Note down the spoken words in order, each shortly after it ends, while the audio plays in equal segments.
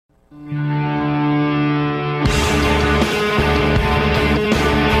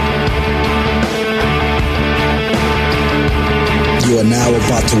now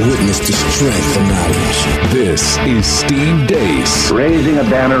about to witness the strength of knowledge. This is Steve Deace. Raising a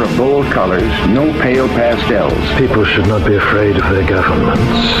banner of bold colors, no pale pastels. People should not be afraid of their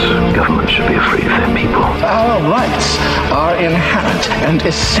governments. Governments should be afraid of their people. Our rights are inherent and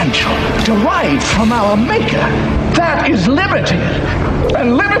essential, derived from our Maker. That is liberty.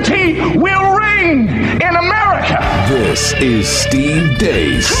 And liberty will reign in America. This is Steve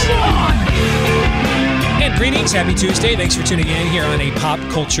Deace. And greetings, happy Tuesday. Thanks for tuning in here on a Pop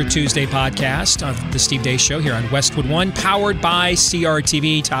Culture Tuesday podcast of the Steve Deace Show here on Westwood One, powered by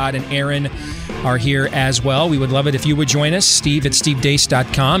CRTV. Todd and Aaron are here as well. We would love it if you would join us.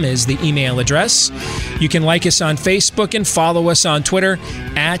 Steve@stevedeace.com is the email address. You can like us on Facebook and follow us on Twitter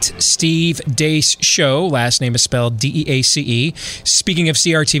at Steve Deace Show. Last name is spelled D-E-A-C-E. Speaking of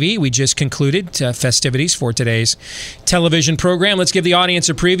CRTV, we just concluded festivities for today's television program. Let's give the audience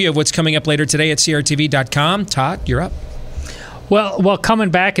a preview of what's coming up later today at CRTV.com. Todd, you're up. Well, coming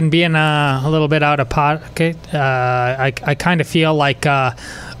back and being a little bit out of pocket, I kind of feel like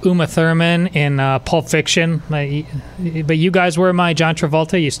Uma Thurman in Pulp Fiction. But you guys were my John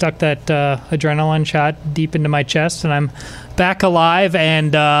Travolta. You stuck that adrenaline shot deep into my chest, and I'm back alive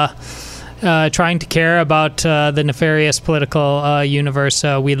and trying to care about the nefarious political universe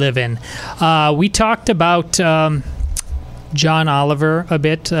we live in. We talked about John Oliver a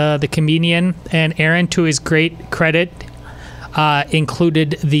bit, the comedian, and Aaron, to his great credit,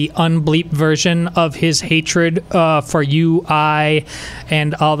 included the unbleep version of his hatred for you, I,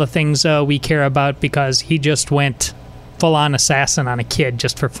 and all the things we care about, because he just went full-on assassin on a kid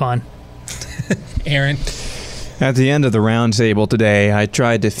just for fun. Aaron? At the end of the roundtable today, I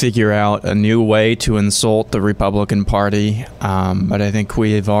tried to figure out a new way to insult the Republican Party, but I think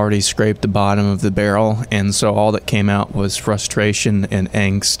we've already scraped the bottom of the barrel, and so all that came out was frustration and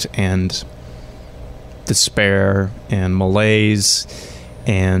angst and despair and malaise,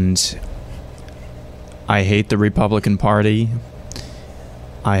 and I hate the Republican Party.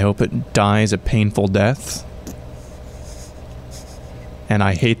 I hope it dies a painful death. And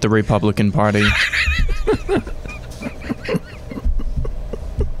I hate the Republican Party.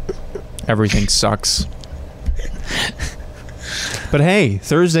 Everything sucks. But hey,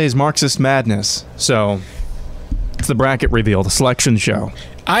 Thursday's Marxist Madness, so it's the bracket reveal, the selection show.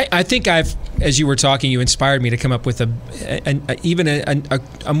 I think as you were talking, you inspired me to come up with even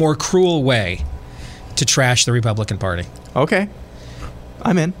a more cruel way to trash the Republican Party. Okay.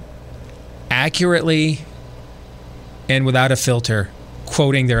 I'm in. Accurately and without a filter,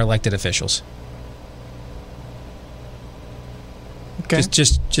 quoting their elected officials. Okay.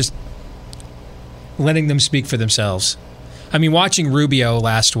 Just letting them speak for themselves. I mean, watching Rubio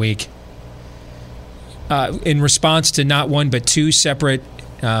last week, in response to not one but two separate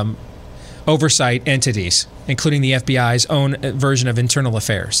oversight entities, including the FBI's own version of internal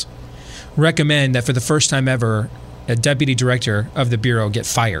affairs, recommend that for the first time ever, a deputy director of the Bureau get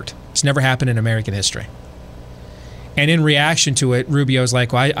fired. It's never happened in American history. And in reaction to it, Rubio's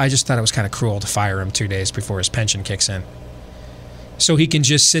like, well, I just thought it was kind of cruel to fire him 2 days before his pension kicks in. So he can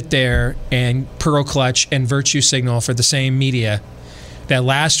just sit there and pearl clutch and virtue signal for the same media that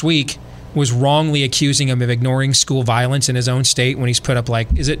last week was wrongly accusing him of ignoring school violence in his own state when he's put up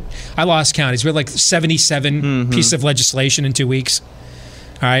I lost count. He's read 77 pieces of legislation in 2 weeks.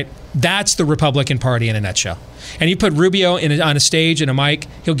 All right. That's the Republican Party in a nutshell. And you put Rubio on a stage and a mic,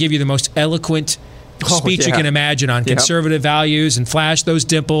 he'll give you the most eloquent speech you can imagine on conservative values and flash those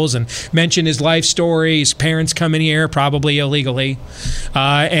dimples and mention his life story, his parents coming here, probably illegally,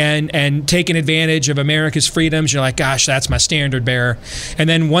 and taking advantage of America's freedoms. You're like, gosh, that's my standard bearer. And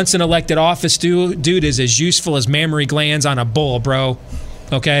then once in elected office, dude is as useful as mammary glands on a bull, bro.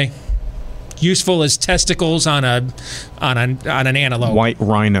 Okay? Useful as testicles on an antelope. White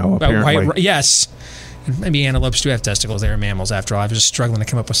rhino, apparently. Yes. Maybe antelopes do have testicles. They're mammals, after all. I was just struggling to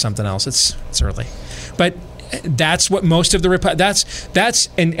come up with something else. It's early, but that's what most of the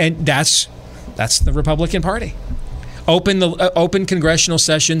that's the Republican Party. Open congressional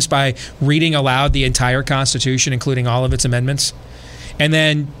sessions by reading aloud the entire Constitution, including all of its amendments, and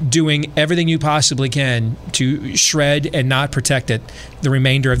then doing everything you possibly can to shred and not protect it the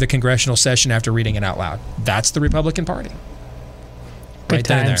remainder of the congressional session after reading it out loud. That's the Republican Party. Good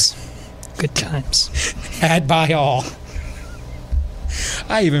times. Good times. Had by all.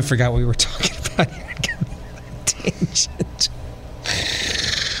 I even forgot what we were talking about here. Tangent.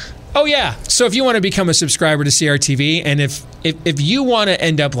 Oh, yeah. So if you want to become a subscriber to CRTV, and if you want to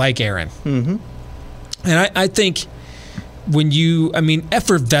end up like Aaron, and I think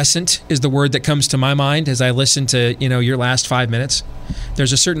effervescent is the word that comes to my mind as I listen to, your last 5 minutes.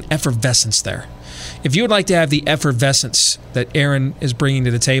 There's a certain effervescence there. If you would like to have the effervescence that Aaron is bringing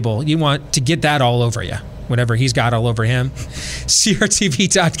to the table, you want to get that all over you, whatever he's got all over him.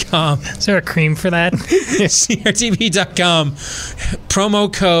 CRTV.com. Is there a cream for that? CRTV.com.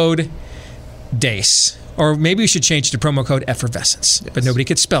 Promo code Deace. Or maybe we should change to promo code Effervescence. Yes. But nobody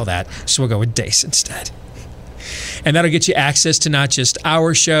could spell that, so we'll go with Deace instead. And that'll get you access to not just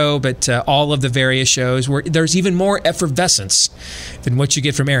our show, but all of the various shows where there's even more effervescence than what you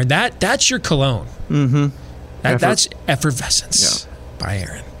get from Aaron. That's your cologne. Mm-hmm. That's Effervescence by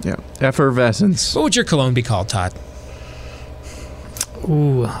Aaron. Yeah, Effervescence. What would your cologne be called, Todd?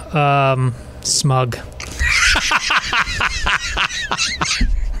 Ooh, smug.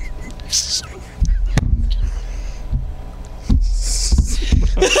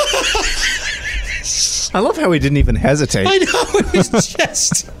 I love how he didn't even hesitate. I know. It was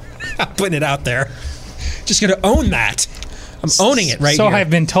just I'm putting it out there. Just going to own that. I'm owning it right so here. So I've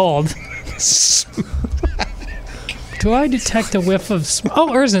been told. Do I detect a whiff of smoke? Oh,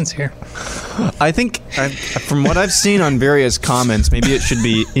 Urzin's here. I think, from what I've seen on various comments, maybe it should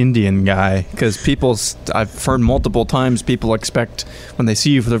be Indian guy, because I've heard multiple times people expect when they see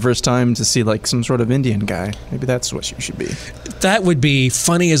you for the first time to see like some sort of Indian guy. Maybe that's what you should be. That would be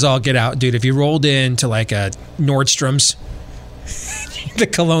funny as all get out, dude. If you rolled into like a Nordstrom's, the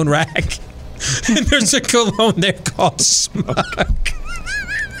cologne rack, and there's a cologne there called Smug. I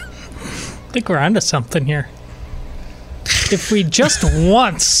think we're onto something here. If we just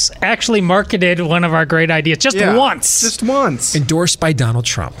once actually marketed one of our great ideas, just once. Endorsed by Donald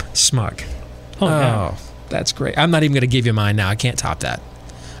Trump, Smug. Oh, that's great. I'm not even going to give you mine now. I can't top that.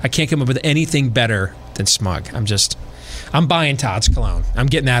 I can't come up with anything better than Smug. I'm buying Todd's cologne. I'm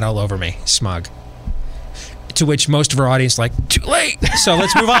getting that all over me, Smug. To which most of our audience is like, too late. So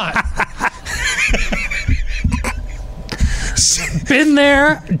let's move on. Been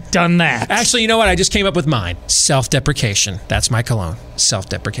there, done that. Actually, you know what? I just came up with mine. Self-deprecation. That's my cologne.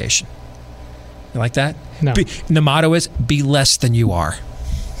 Self-deprecation. You like that? No. The motto is, be less than you are.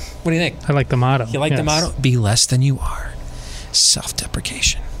 What do you think? I like the motto. You like the motto? Be less than you are.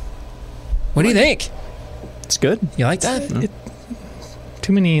 Self-deprecation. What do you think? It's good. You like that?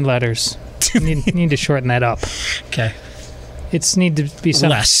 Too many letters. need to shorten that up. Okay. It's need to be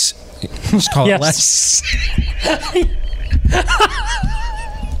something. Less. Let's call it less.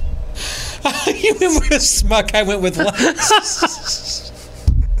 You went with Smug. I went with less.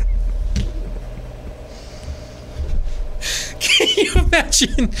 Can you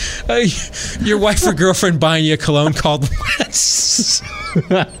imagine your wife or girlfriend buying you a cologne called Less?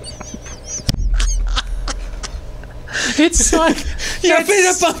 It's like you open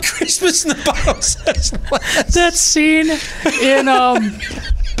it up on Christmas and the bottle says Less. That scene in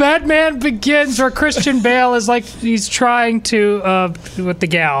Batman Begins where Christian Bale is like he's trying to with the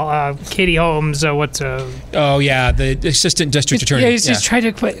gal Katie Holmes the assistant district attorney. Yeah, he's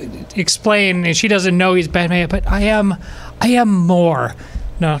trying to explain and she doesn't know he's Batman, but I am more.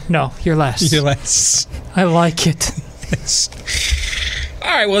 No, you're less. You're less. I like it. All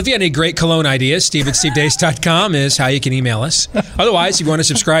right, well, if you have any great cologne ideas, steve@stevedeace.com is how you can email us. Otherwise, if you want to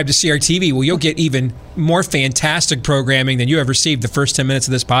subscribe to CRTV, well, you'll get even more fantastic programming than you ever received the first 10 minutes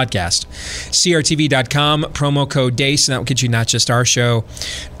of this podcast. CRTV.com, promo code Deace, and that will get you not just our show,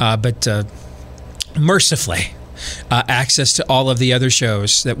 but mercifully, access to all of the other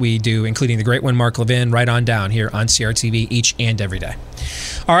shows that we do, including the great one, Mark Levin, right on down here on CRTV each and every day.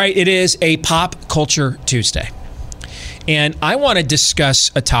 All right, it is a Pop Culture Tuesday. And I want to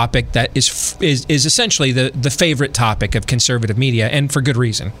discuss a topic that is essentially the favorite topic of conservative media, and for good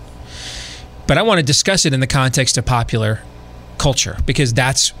reason. But I want to discuss it in the context of popular culture, because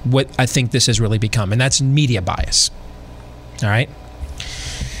that's what I think this has really become, and that's media bias. All right?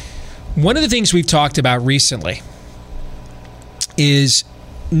 One of the things we've talked about recently is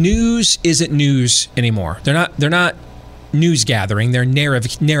news isn't news anymore. They're not news gathering, they're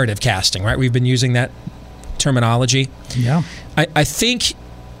narrative casting, right? We've been using that terminology. Yeah. I think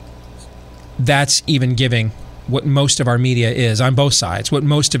that's even giving what most of our media is, on both sides, what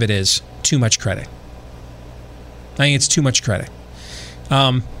most of it is, too much credit. I think it's too much credit.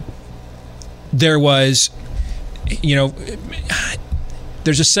 There was,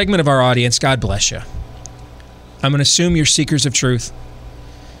 there's a segment of our audience, God bless you. I'm going to assume you're seekers of truth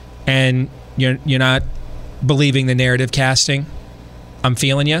and you're not believing the narrative casting. I'm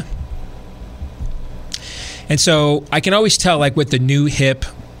feeling you. And so I can always tell, like, what the new hip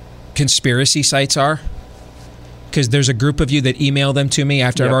conspiracy sites are. because there's a group of you that email them to me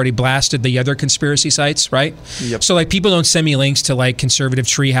after I've Yep. already blasted the other conspiracy sites, right? Yep. So like people don't send me links to like Conservative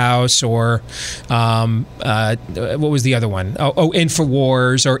Treehouse or what was the other one? Oh,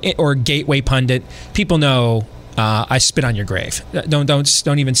 Infowars or Gateway Pundit. People know I spit on your grave.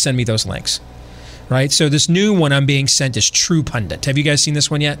 Don't even send me those links, right? So this new one I'm being sent is True Pundit. Have you guys seen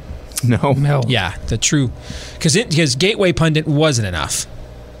this one yet? No. Yeah, the True, because Gateway Pundit wasn't enough.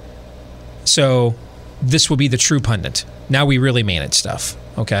 So this will be the True Pundit. Now we really manage stuff,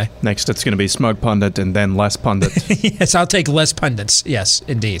 okay? Next, it's going to be Smug Pundit and then Less Pundit. Yes, I'll take less pundits. Yes,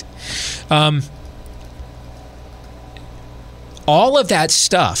 indeed. All of that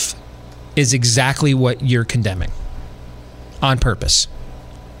stuff is exactly what you're condemning on purpose.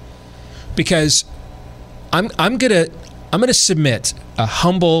 Because I'm gonna submit a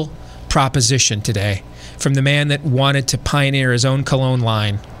humble proposition today from the man that wanted to pioneer his own cologne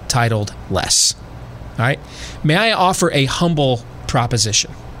line titled Less. All right? May I offer a humble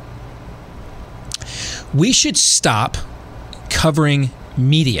proposition? We should stop covering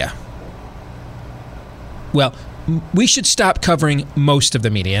media. Well, we should stop covering most of the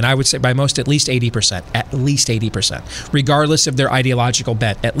media, and I would say by most, at least 80%. At least 80%. Regardless of their ideological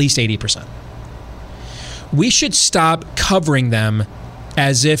bent, at least 80%. We should stop covering them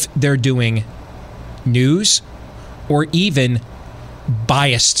as if they're doing news or even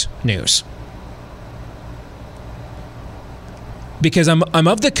biased news. Because I'm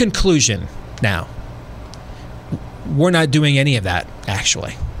of the conclusion now, we're not doing any of that,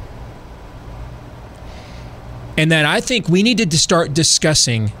 actually. And that I think we needed to start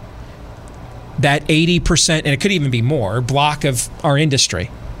discussing that 80%, and it could even be more, block of our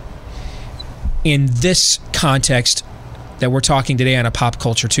industry in this context that we're talking today on a Pop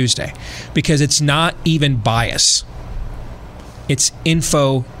Culture Tuesday. Because it's not even bias. It's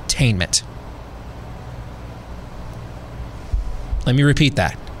infotainment. Let me repeat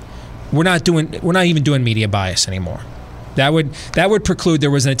that. We're not even doing media bias anymore. That would preclude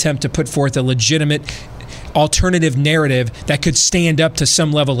there was an attempt to put forth a legitimate alternative narrative that could stand up to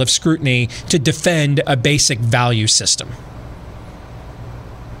some level of scrutiny to defend a basic value system.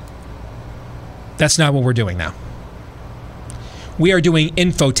 That's not what we're doing now. We are doing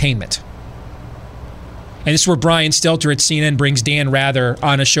infotainment. And this is where Brian Stelter at CNN brings Dan Rather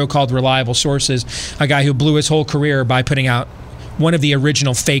on a show called Reliable Sources, a guy who blew his whole career by putting out one of the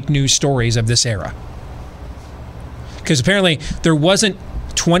original fake news stories of this era. Because apparently there wasn't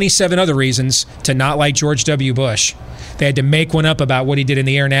 27 other reasons to not like George W. Bush. They had to make one up about what he did in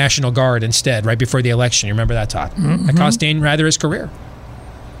the Air National Guard instead, right before the election. You remember that, Todd? Mm-hmm. That cost Dan Rather his career.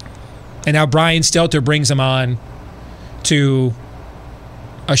 And now Brian Stelter brings him on to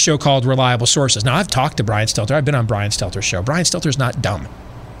a show called Reliable Sources. Now, I've talked to Brian Stelter. I've been on Brian Stelter's show. Brian Stelter's not dumb.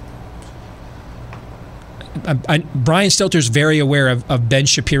 Brian Stelter's very aware of Ben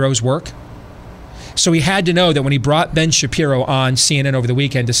Shapiro's work. So he had to know that when he brought Ben Shapiro on CNN over the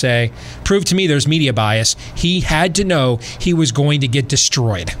weekend to say, prove to me there's media bias, he had to know he was going to get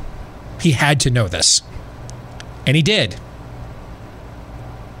destroyed. He had to know this. And he did.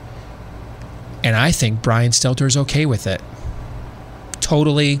 And I think Brian Stelter is okay with it.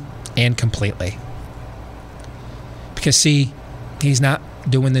 Totally and completely. Because, see, he's not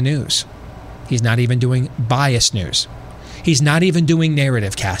doing the news. He's not even doing biased news. He's not even doing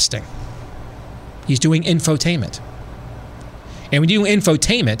narrative casting. He's doing infotainment. And when you do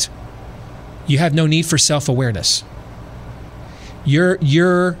infotainment, you have no need for self-awareness.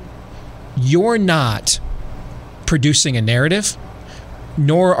 You're not producing a narrative,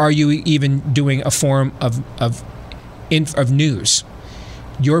 nor are you even doing a form of news.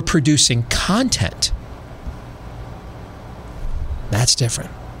 You're producing content. That's different.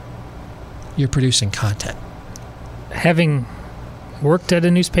 You're producing content. Having worked at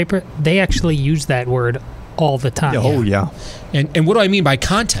a newspaper, they actually use that word all the time. Oh, yeah. And what do I mean by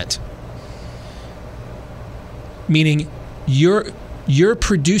content? Meaning you're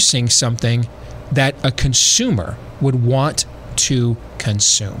producing something that a consumer would want to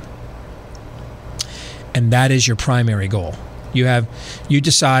consume. And that is your primary goal. You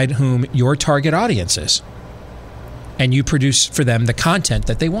decide whom your target audience is, and you produce for them the content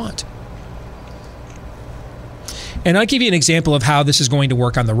that they want. And I'll give you an example of how this is going to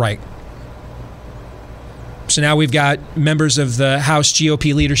work on the right. So now we've got members of the House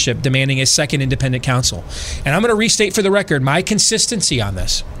GOP leadership demanding a second independent counsel. And I'm going to restate for the record my consistency on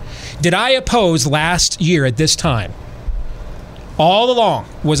this. Did I oppose last year at this time? All along,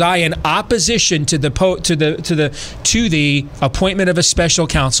 was I in opposition to the appointment of a special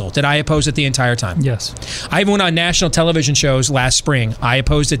counsel? Did I oppose it the entire time? Yes. I even went on national television shows last spring. I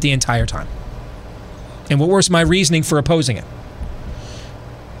opposed it the entire time. And what was my reasoning for opposing it?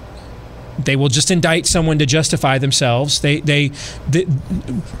 They will just indict someone to justify themselves. They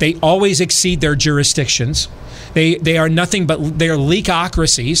always exceed their jurisdictions. They are nothing but they are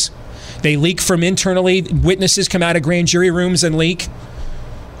leakocracies. They leak from internally. Witnesses come out of grand jury rooms and leak.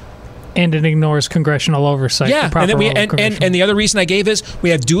 And it ignores congressional oversight. Yeah, and the other reason I gave is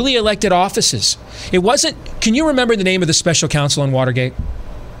we have duly elected offices. It wasn't. Can you remember the name of the special counsel in Watergate?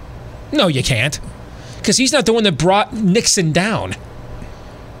 No, you can't, because he's not the one that brought Nixon down.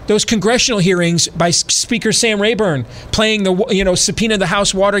 Those congressional hearings by Speaker Sam Rayburn playing the subpoena the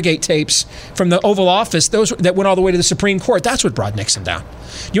House Watergate tapes from the Oval Office, those that went all the way to the Supreme Court. That's what brought Nixon down.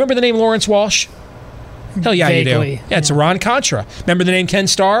 You remember the name Lawrence Walsh? Hell yeah, Vaguely. You do. Yeah, it's Iran-Contra. Remember the name Ken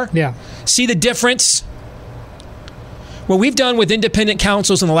Starr? Yeah. See the difference? What we've done with independent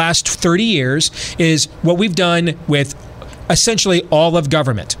counsels in the last 30 years is what we've done with essentially all of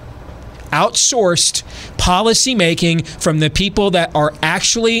government. Outsourced policy making from the people that are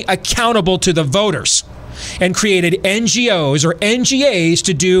actually accountable to the voters, and created NGOs or NGAs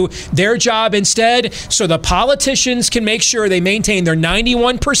to do their job instead, so the politicians can make sure they maintain their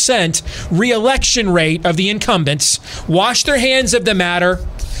 91% re-election rate of the incumbents, wash their hands of the matter,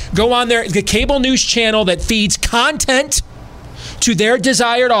 go on the cable news channel that feeds content to their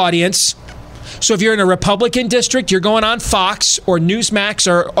desired audience. So if you're in a Republican district, you're going on Fox or Newsmax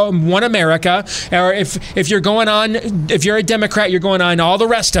or One America, or if you're a Democrat, you're going on all the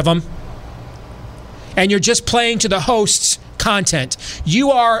rest of them. And you're just playing to the host's content.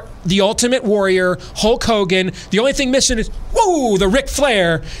 You are the Ultimate Warrior, Hulk Hogan. The only thing missing is the Ric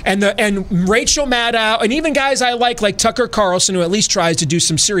Flair and Rachel Maddow, and even guys I like Tucker Carlson, who at least tries to do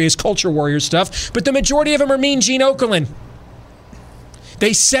some serious culture warrior stuff. But the majority of them are Mean Gene Okerlund.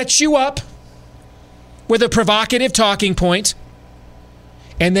 They set you up with a provocative talking point,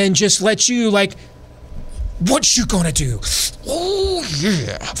 and then just let you what you gonna do? Oh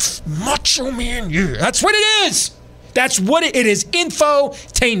yeah, Macho Man, yeah. That's what it is. That's what it is.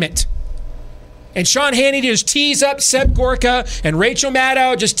 Infotainment. And Sean Hannity just tease up Seb Gorka, and Rachel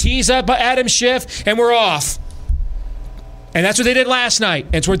Maddow just tease up Adam Schiff, and we're off. And that's what they did last night.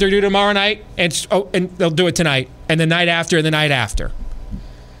 It's what they're doing tomorrow night, and they'll do it tonight, and the night after, and the night after.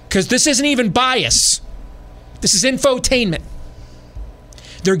 Because this isn't even bias. This is infotainment.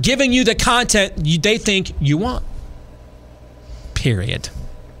 They're giving you the content they think you want. Period.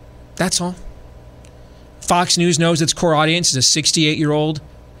 That's all. Fox News knows its core audience is a 68-year-old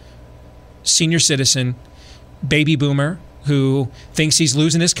senior citizen, baby boomer, who thinks he's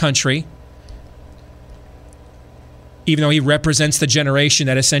losing his country, even though he represents the generation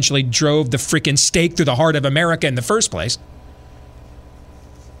that essentially drove the freaking stake through the heart of America in the first place.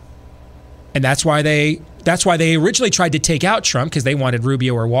 And that's why they originally tried to take out Trump, because they wanted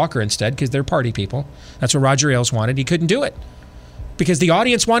Rubio or Walker instead, because they're party people. That's what Roger Ailes wanted. He couldn't do it because the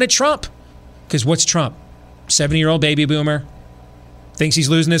audience wanted Trump. Because what's Trump? 70-year-old baby boomer. Thinks he's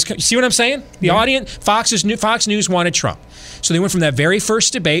losing his... See what I'm saying? The audience, Fox News wanted Trump. So they went from that very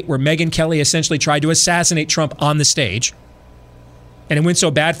first debate where Megyn Kelly essentially tried to assassinate Trump on the stage. And it went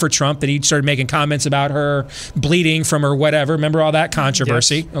so bad for Trump that he started making comments about her bleeding from her whatever. Remember all that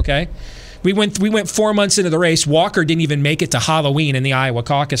controversy? Yes. Okay. We went 4 months into the race. Walker didn't even make it to Halloween in the Iowa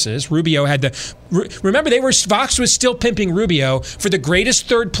caucuses. Rubio had remember, Fox was still pimping Rubio for the greatest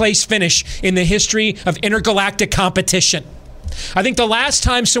third place finish in the history of intergalactic competition. I think the last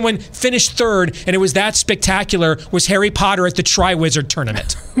time someone finished third and it was that spectacular was Harry Potter at the Triwizard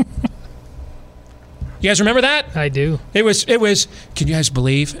Tournament. You guys remember that? I do. It was. Can you guys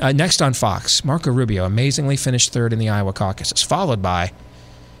believe? Next on Fox, Marco Rubio amazingly finished third in the Iowa caucuses, followed by...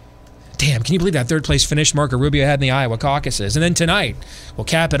 Damn, can you believe that third place finish Marco Rubio had in the Iowa caucuses? And then tonight, we'll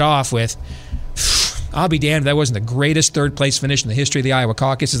cap it off with, I'll be damned if that wasn't the greatest third place finish in the history of the Iowa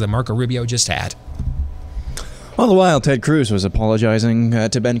caucuses that Marco Rubio just had. All the while, Ted Cruz was apologizing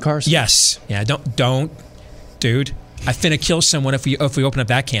to Ben Carson. Yes. Yeah, don't. Dude, I finna kill someone if we open up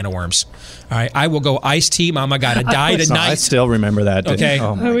that can of worms. All right, I will go iced tea, mama gotta die tonight. I still remember that. Okay.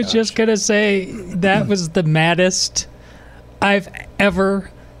 Oh I was just going to say, that was the maddest I've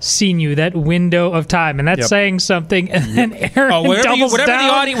ever seen you, that window of time, and that's saying something. And then Aaron doubles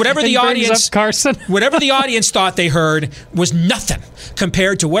down whatever the audience, Carson. whatever the audience thought they heard was nothing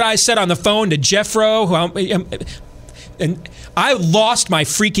compared to what I said on the phone to Jeffro, and I lost my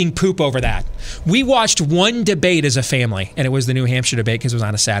freaking poop over that. We watched one debate as a family, and it was the New Hampshire debate because it was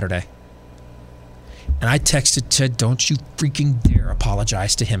on a Saturday. And I texted Ted, "Don't you freaking dare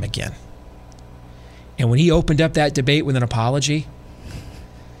apologize to him again." And when he opened up that debate with an apology,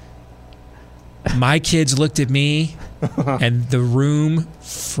 my kids looked at me and the room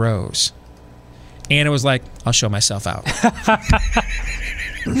froze. Anna was like, I'll show myself out.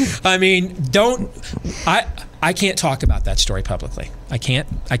 I mean, I can't talk about that story publicly. I can't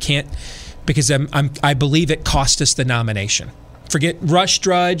because I believe it cost us the nomination. Forget Rush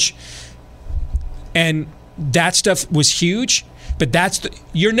Drudge, and that stuff was huge, but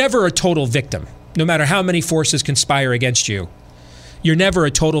you're never a total victim. No matter how many forces conspire against you, you're never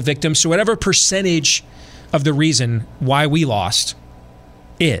a total victim. So whatever percentage of the reason why we lost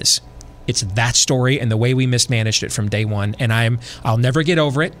it's that story and the way we mismanaged it from day one, and I'll never get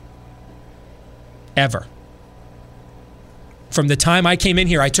over it, ever. From the time I came in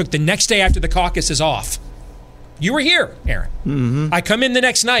here, I took the next day after the caucuses off. You were here, Aaron. Mm-hmm. I come in the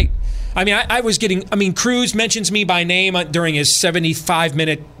next night. I mean, I was getting, Cruz mentions me by name during his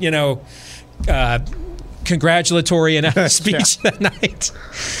 75-minute, congratulatory speech that night.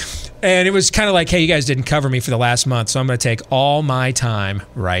 And it was kind of like, hey, you guys didn't cover me for the last month, so I'm going to take all my time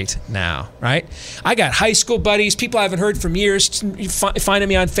right now, right? I got high school buddies, people I haven't heard from years, finding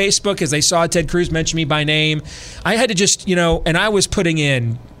me on Facebook because they saw Ted Cruz mention me by name. I had to just, and I was putting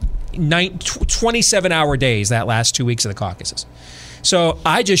in 27-hour days that last 2 weeks of the caucuses. So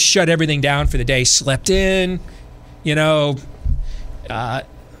I just shut everything down for the day, slept in, had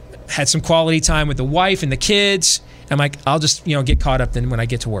some quality time with the wife and the kids. I'm like, I'll just, get caught up then when I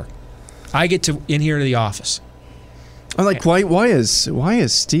get to work. I get in here to the office. I'm like, why is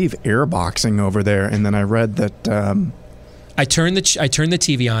Steve airboxing over there? And then I read that I turn the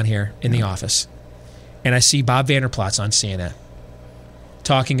TV on here in the office, and I see Bob Vanderplat's on CNN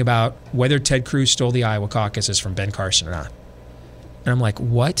talking about whether Ted Cruz stole the Iowa caucuses from Ben Carson or not. And I'm like,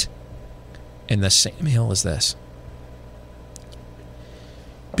 what in the same hill is this?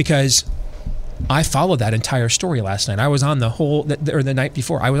 Because I followed that entire story last night. I was on the night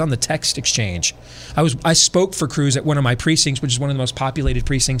before. I was on the text exchange. I spoke for Cruz at one of my precincts, which is one of the most populated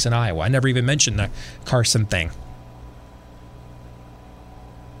precincts in Iowa. I never even mentioned the Carson thing.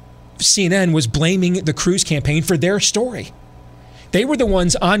 CNN was blaming the Cruz campaign for their story. They were the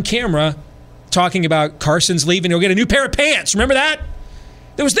ones on camera talking about Carson's leaving. He'll get a new pair of pants. Remember that?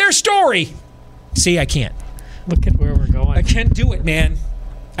 That was their story. See, I can't. Look at where we're going. I can't do it, man.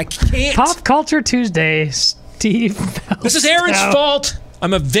 I can't. Pop Culture Tuesday, Steve. This is Aaron's fault.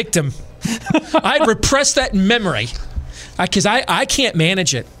 I'm a victim. I repressed that in memory because I can't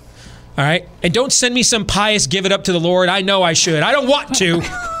manage it. All right? And don't send me some pious give it up to the Lord. I know I should. I don't want to.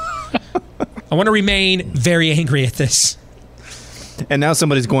 I want to remain very angry at this. And now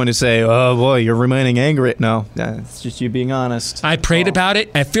somebody's going to say, oh, boy, you're remaining angry. No, it's just you being honest. I prayed about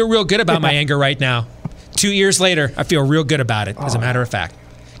it. I feel real good about my anger right now. 2 years later, I feel real good about it, as a matter of fact.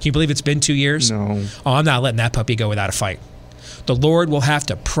 Can you believe it's been 2 years? No. Oh, I'm not letting that puppy go without a fight. The Lord will have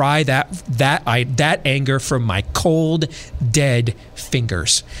to pry that anger from my cold, dead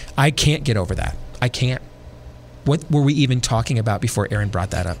fingers. I can't get over that. I can't. What were we even talking about before Aaron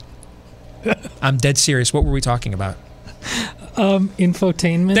brought that up? I'm dead serious. What were we talking about?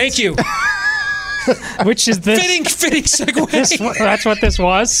 Infotainment. Thank you. Which is this? Fitting segue. That's what this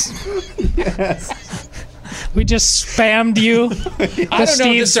was? Yes. We just spammed you. I don't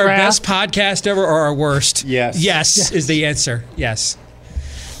know if this is our best podcast ever or our worst. Yes. Yes is the answer. Yes.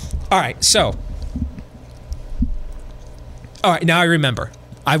 All right, so. All right, now I remember.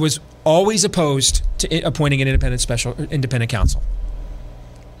 I was always opposed to appointing an independent counsel.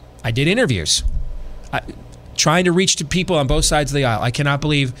 I did interviews. Trying to reach to people on both sides of the aisle. I cannot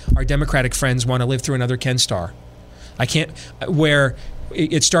believe our Democratic friends want to live through another Ken Starr. I can't, where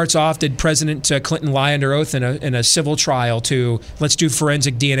it starts off, did President Clinton lie under oath in a civil trial to let's do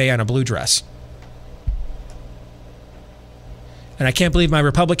forensic DNA on a blue dress. And I can't believe my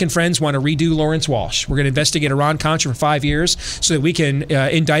Republican friends want to redo Lawrence Walsh. We're going to investigate Iran-Contra for 5 years so that we can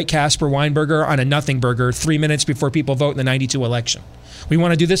indict Casper Weinberger on a nothing burger 3 minutes before people vote in the 92 election. We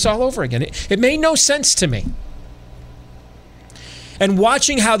want to do this all over again. It made no sense to me. And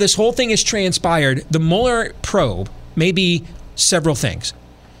watching how this whole thing has transpired, the Mueller probe may be several things.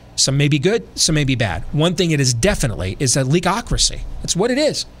 Some may be good, some may be bad. One thing it is definitely is a leakocracy. That's what it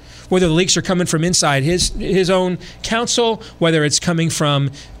is. Whether the leaks are coming from inside his own counsel, whether it's coming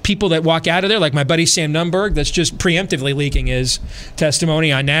from people that walk out of there, like my buddy Sam Nunberg, that's just preemptively leaking his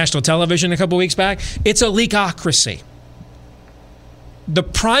testimony on national television a couple weeks back. It's a leakocracy. The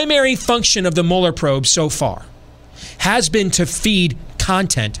primary function of the Mueller probe so far has been to feed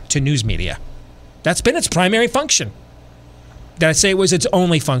content to news media. That's been its primary function. Did I say it was its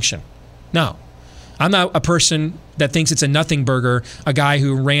only function? No. I'm not a person that thinks it's a nothing burger. A guy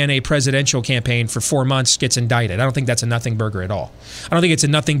who ran a presidential campaign for 4 months gets indicted. I don't think that's a nothing burger at all. I don't think it's a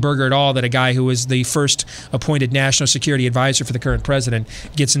nothing burger at all that a guy who was the first appointed national security advisor for the current president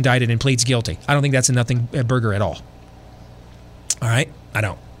gets indicted and pleads guilty. I don't think that's a nothing burger at all. All right? I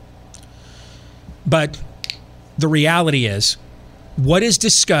don't. But the reality is, what is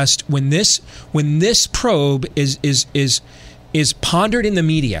discussed when this probe is pondered in the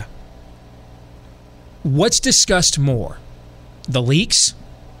media? What's discussed more, the leaks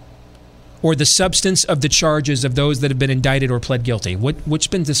or the substance of the charges of those that have been indicted or pled guilty? Which's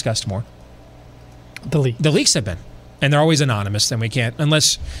been discussed more? The leaks. The leaks have been. And they're always anonymous, then we can't,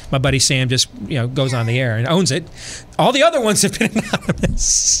 unless my buddy Sam just goes on the air and owns it. All the other ones have been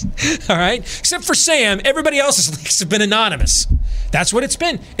anonymous. All right? Except for Sam, everybody else's leaks have been anonymous. That's what it's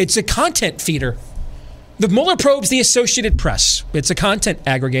been. It's a content feeder. The Mueller probe's the Associated Press. It's a content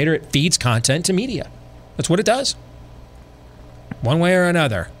aggregator. It feeds content to media. That's what it does. One way or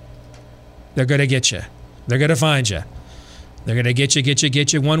another, they're going to get you. They're going to find you. They're going to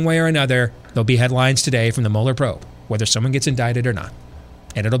get you one way or another. There'll be headlines today from the Mueller probe, whether someone gets indicted or not.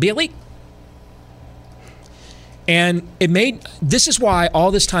 And it'll be a leak. And this is why all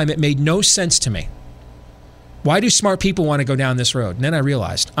this time it made no sense to me. Why do smart people want to go down this road? And then I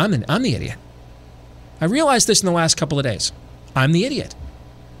realized, I'm the idiot. I realized this in the last couple of days. I'm the idiot.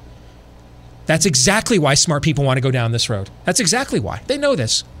 That's exactly why smart people want to go down this road. That's exactly why. They know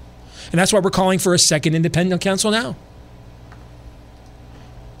this. And that's why we're calling for a second independent counsel now.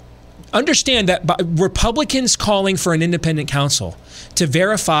 Understand that Republicans calling for an independent counsel to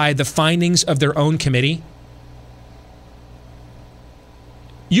verify the findings of their own committee,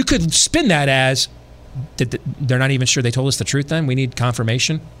 you could spin that as, they're not even sure they told us the truth then? We need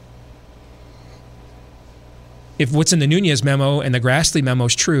confirmation? If what's in the Nunez memo and the Grassley memo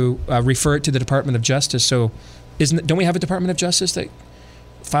is true, refer it to the Department of Justice. So don't we have a Department of Justice that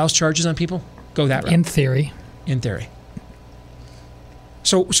files charges on people? Go that route. In theory. In theory.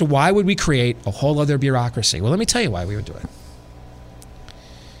 So why would we create a whole other bureaucracy? Well, let me tell you why we would do it.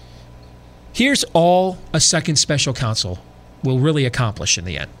 Here's all a second special counsel will really accomplish in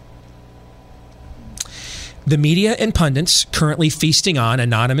the end. The media and pundits currently feasting on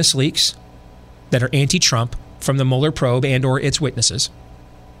anonymous leaks that are anti-Trump from the Mueller probe and or its witnesses.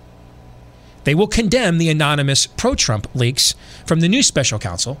 They will condemn the anonymous pro-Trump leaks from the new special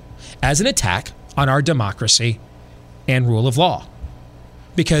counsel as an attack on our democracy and rule of law.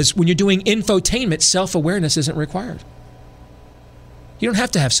 Because when you're doing infotainment, self-awareness isn't required. You don't have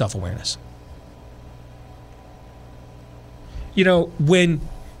to have self-awareness. When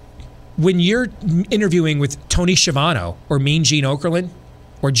you're interviewing with Tony Schiavone or Mean Gene Okerlund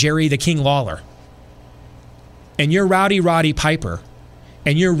or Jerry the King Lawler, and you're Rowdy Roddy Piper,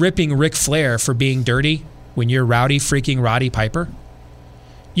 and you're ripping Ric Flair for being dirty when you're Rowdy freaking Roddy Piper,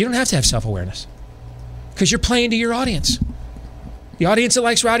 you don't have to have self-awareness because you're playing to your audience. The audience that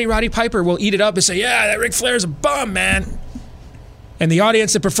likes Rowdy Roddy Piper will eat it up and say, yeah, that Ric Flair's a bum, man. And the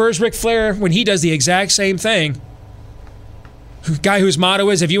audience that prefers Ric Flair when he does the exact same thing, guy whose motto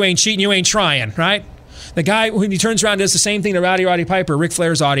is, if you ain't cheating, you ain't trying, right? The guy, when he turns around and does the same thing to Rowdy Roddy Piper, Ric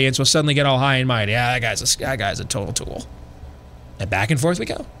Flair's audience will suddenly get all high and mighty. Yeah, that guy's a total tool. And back and forth we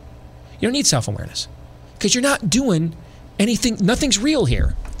go. You don't need self-awareness because you're not doing anything. Nothing's real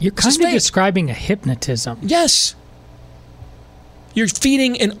here. You're kind of describing a hypnotism. Yes. You're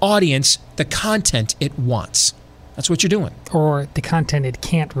feeding an audience the content it wants. That's what you're doing. Or the content it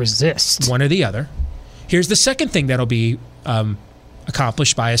can't resist. One or the other. Here's the second thing that'll be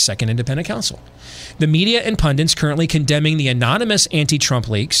accomplished by a second independent counsel. The media and pundits currently condemning the anonymous anti-Trump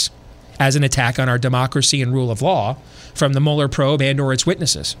leaks as an attack on our democracy and rule of law from the Mueller probe and or its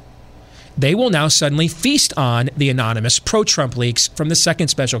witnesses. They will now suddenly feast on the anonymous pro-Trump leaks from the second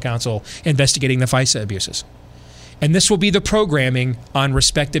special counsel investigating the FISA abuses. And this will be the programming on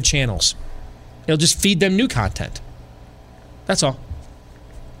respective channels. It'll just feed them new content. That's all.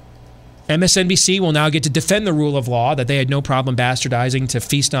 MSNBC will now get to defend the rule of law that they had no problem bastardizing to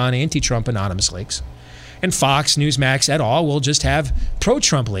feast on anti-Trump anonymous leaks. And Fox, Newsmax, et al. Will just have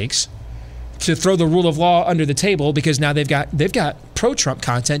pro-Trump leaks to throw the rule of law under the table because now they've got pro-Trump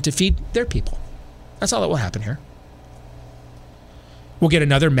content to feed their people. That's all that will happen here. We'll get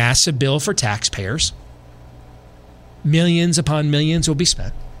another massive bill for taxpayers. Millions upon millions will be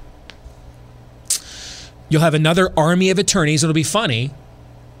spent. You'll have another army of attorneys. It'll be funny.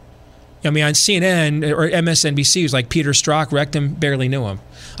 I mean, on CNN or MSNBC, it was like Peter Strzok wrecked him, barely knew him.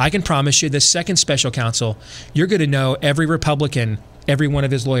 I can promise you this second special counsel, you're going to know every Republican, every one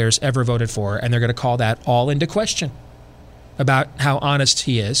of his lawyers ever voted for, and they're going to call that all into question. about how honest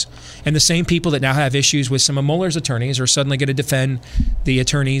he is. And the same people that now have issues with some of Mueller's attorneys are suddenly going to defend the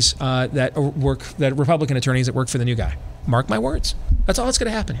attorneys that Republican attorneys that work for the new guy. Mark my words. That's all that's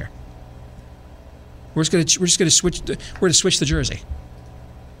going to happen here. We're just going to switch the jersey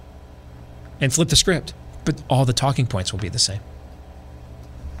and flip the script, but all the talking points will be the same.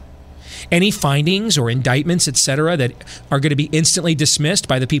 Any findings or indictments, etc., that are going to be instantly dismissed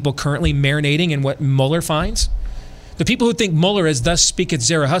by the people currently marinating in what Mueller finds. The people who think Mueller is thus speaketh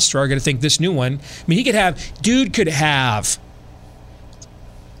Zarathustra are going to think this new one. I mean, dude could have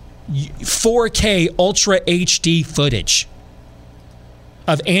 4K Ultra HD footage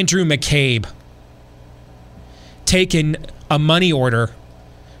of Andrew McCabe taking a money order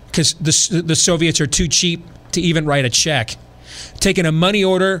because the Soviets are too cheap to even write a check. Taking a money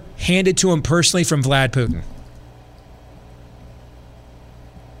order handed to him personally from Vlad Putin.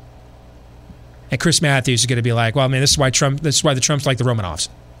 And Chris Matthews is going to be like, well, man, this is why the Trumps like the Romanovs.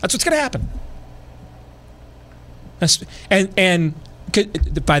 That's what's going to happen. And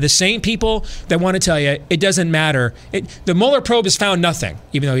by the same people that want to tell you it doesn't matter. The Mueller probe has found nothing,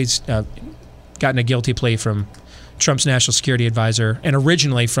 even though he's gotten a guilty plea from Trump's national security advisor and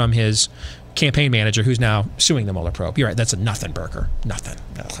originally from his campaign manager, who's now suing the Mueller probe. You're right. That's a nothing burger. Nothing.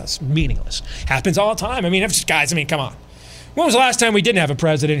 That's meaningless. Happens all the time. I mean, guys, come on. When was the last time we didn't have a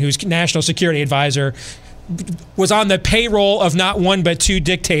president whose national security advisor was on the payroll of not one but two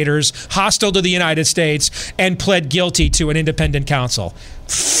dictators hostile to the United States and pled guilty to an independent counsel?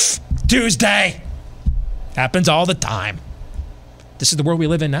 Tuesday. Happens all the time. This is the world we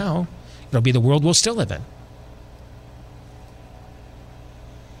live in now. It'll be the world we'll still live in.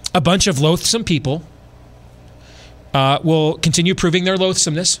 A bunch of loathsome people will continue proving their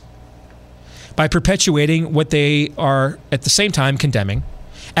loathsomeness by perpetuating what they are at the same time condemning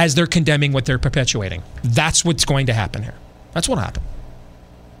as they're condemning what they're perpetuating. That's what's going to happen here. That's what will happen.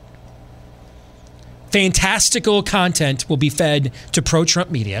 Fantastical content will be fed to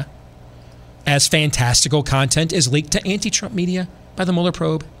pro-Trump media as fantastical content is leaked to anti-Trump media by the Mueller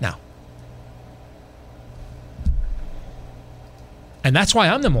probe now. And that's why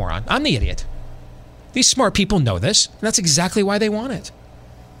I'm the moron. I'm the idiot. These smart people know this, and that's exactly why they want it.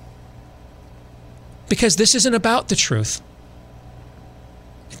 Because this isn't about the truth.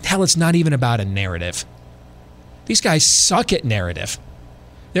 Hell, it's not even about a narrative. These guys suck at narrative.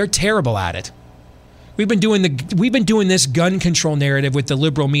 They're terrible at it. We've been doing this gun control narrative with the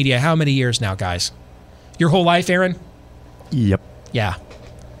liberal media how many years now, guys? Your whole life, Aaron? Yep. Yeah.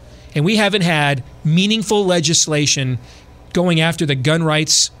 And we haven't had meaningful legislation going after the gun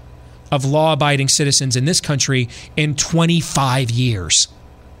rights of law-abiding citizens in this country in 25 years.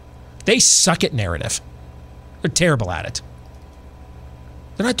 They suck at narrative. They're terrible at it.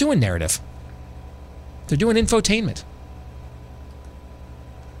 They're not doing narrative. They're doing infotainment.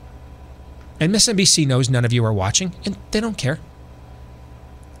 And MSNBC knows none of you are watching, and they don't care.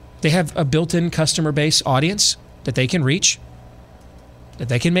 They have a built-in customer base audience that they can reach, that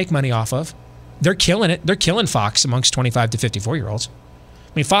they can make money off of. They're killing it. They're killing Fox amongst 25 to 54-year-olds.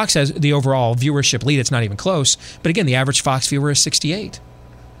 I mean, Fox has the overall viewership lead. It's not even close. But again, the average Fox viewer is 68.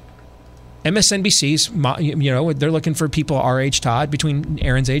 MSNBC's, they're looking for people our age, Todd, between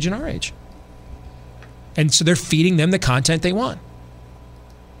Aaron's age and our age. And so they're feeding them the content they want.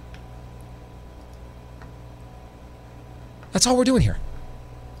 That's all we're doing here.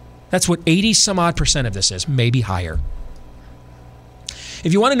 That's what 80-some-odd% of this is, maybe higher.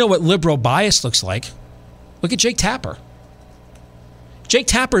 If you want to know what liberal bias looks like, look at Jake Tapper. Jake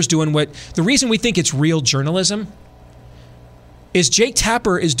Tapper's doing the reason we think it's real journalism is Jake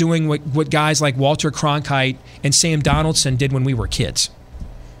Tapper is doing what guys like Walter Cronkite and Sam Donaldson did when we were kids.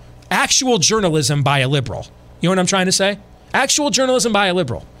 Actual journalism by a liberal. You know what I'm trying to say? Actual journalism by a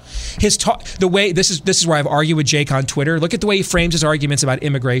liberal. This is where I've argued with Jake on Twitter. Look at the way he frames his arguments about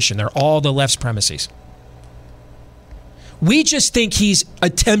immigration. They're all the left's premises. We just think he's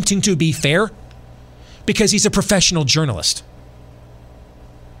attempting to be fair because he's a professional journalist.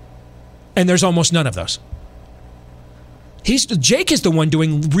 And there's almost none of those. Jake is the one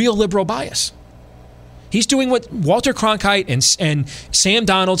doing real liberal bias. He's doing what Walter Cronkite and Sam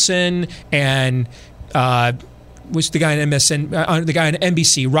Donaldson and what's the guy on the guy on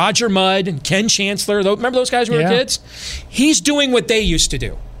NBC, Roger Mudd and Ken Chancellor. Remember those guys when we were kids? He's doing what they used to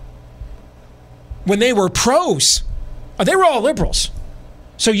do when they were pros. They were all liberals.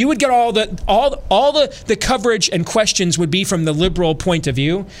 So you would get all the coverage and questions would be from the liberal point of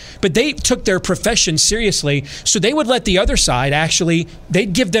view, but they took their profession seriously, so they would let the other side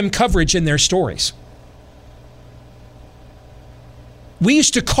they'd give them coverage in their stories. We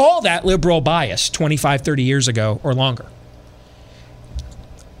used to call that liberal bias 25, 30 years ago or longer.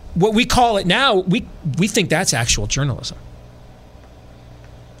 what we call it now, we think that's actual journalism.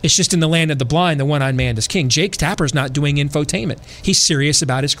 It's just in the land of the blind, the one-eyed man is king. Jake Tapper's not doing infotainment. He's serious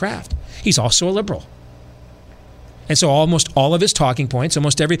about his craft. He's also a liberal. And so almost all of his talking points,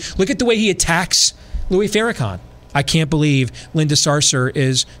 look at the way he attacks Louis Farrakhan. I can't believe Linda Sarsour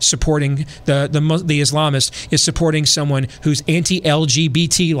is supporting the Islamist is supporting someone who's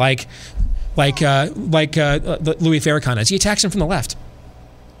anti-LGBT like Louis Farrakhan is. He attacks him from the left.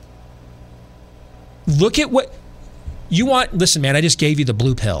 Look at what you want. Listen, man, I just gave you the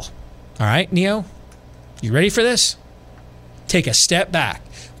blue pill. All right, Neo? You ready for this? Take a step back.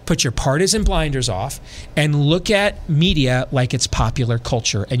 Put your partisan blinders off and look at media like it's popular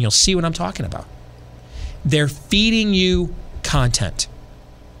culture, and you'll see what I'm talking about. They're feeding you content.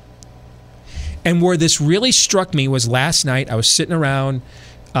 And where this really struck me was last night. I was sitting around.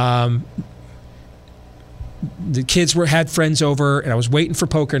 The kids had friends over, and I was waiting for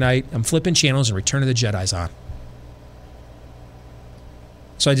poker night. I'm flipping channels, and Return of the Jedi's on.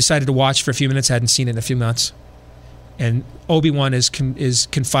 So I decided to watch for a few minutes. I hadn't seen it in a few months. And Obi-Wan is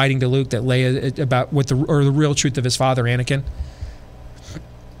confiding to Luke that Leia about the real truth of his father, Anakin.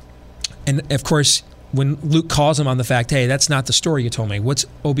 And of course, when Luke calls him on the fact, hey, that's not the story you told me, what's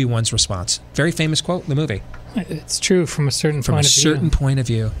Obi-Wan's response? Very famous quote in the movie. It's true from a certain point of view. From a certain point of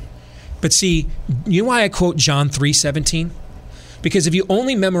view. But see, you know why I quote John 3:17? Because if you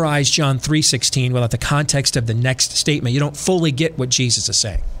only memorize John 3:16 without the context of the next statement, you don't fully get what Jesus is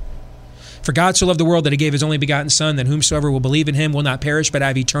saying. For God so loved the world that he gave his only begotten Son, that whomsoever will believe in him will not perish but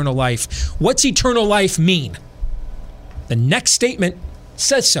have eternal life. What's eternal life mean? The next statement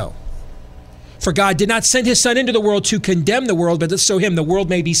says so. For God did not send his Son into the world to condemn the world, but that so him the world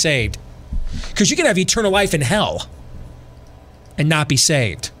may be saved. Because you can have eternal life in hell and not be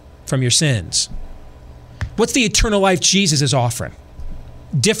saved from your sins. What's the eternal life Jesus is offering?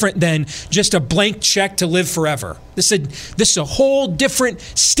 Different than just a blank check to live forever. This is a whole different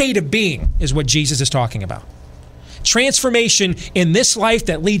state of being is what Jesus is talking about. Transformation in this life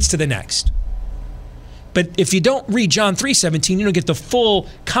that leads to the next. But if you don't read John 3:17, you don't get the full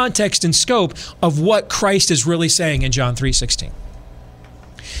context and scope of what Christ is really saying in John 3:16.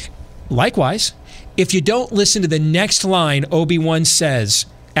 Likewise, if you don't listen to the next line Obi-Wan says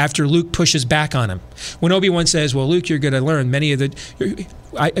after Luke pushes back on him. When Obi-Wan says, well, Luke, you're going to learn many of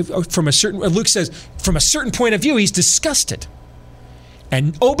Luke says, from a certain point of view, he's disgusted.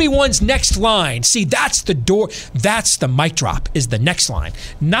 And Obi-Wan's next line, see, that's the door, that's the mic drop, is the next line.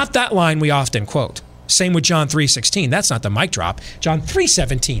 Not that line we often quote. Same with John 3:16. That's not the mic drop. John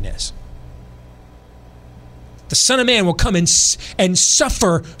 3:17 is. The Son of Man will come and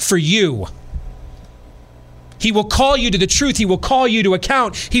suffer for you. He will call you to the truth. He will call you to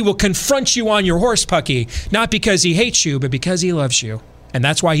account. He will confront you on your horse pucky, not because he hates you, but because he loves you. And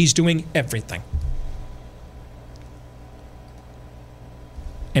that's why he's doing everything.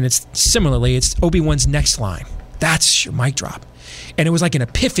 And it's Obi-Wan's next line. That's your mic drop. And it was like an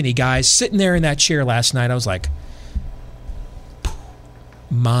epiphany, guys. Sitting there in that chair last night, I was like,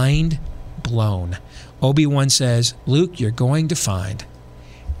 mind blown. Obi-Wan says, Luke, you're going to find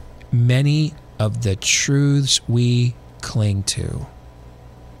many of the truths we cling to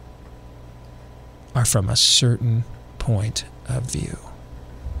are from a certain point of view.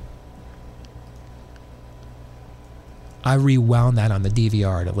 I rewound that on the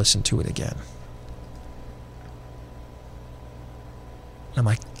DVR to listen to it again. I'm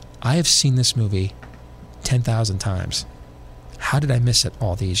like, I have seen this movie 10,000 times. How did I miss it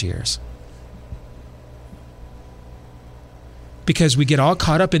all these years? Because we get all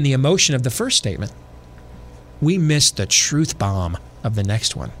caught up in the emotion of the first statement. We miss the truth bomb of the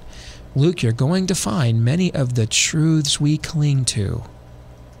next one. Luke, you're going to find many of the truths we cling to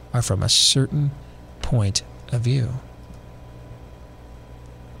are from a certain point of view.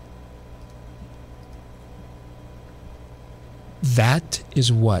 That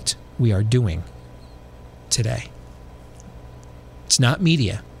is what we are doing today. It's not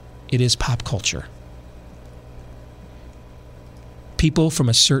media. It is pop culture. People from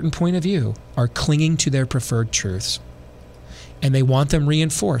a certain point of view are clinging to their preferred truths, and they want them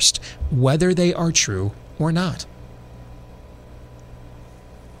reinforced, whether they are true or not.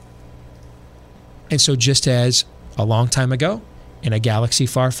 And so just as a long time ago, in a galaxy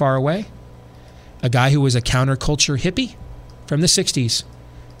far, far away, a guy who was a counterculture hippie from the 60s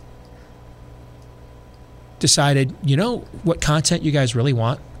decided, you know what content you guys really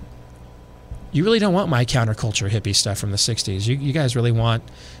want? You really don't want my counterculture hippie stuff from the 60s. You guys really want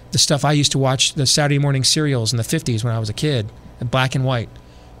the stuff I used to watch, the Saturday morning serials in the 50s when I was a kid, in black and white,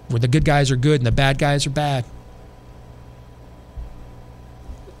 where the good guys are good and the bad guys are bad.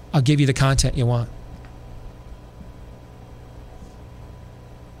 I'll give you the content you want.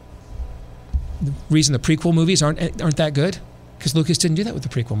 The reason the prequel movies aren't that good, because Lucas didn't do that with the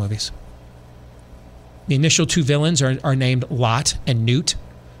prequel movies. The initial two villains are named Lot and Newt.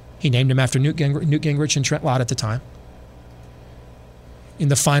 He named them after Newt Gingrich and Trent Lott at the time. In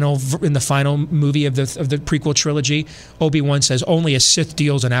the final movie of the prequel trilogy, Obi-Wan says only a Sith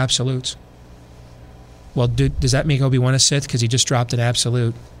deals in absolutes. Well, does that make Obi-Wan a Sith? Because he just dropped an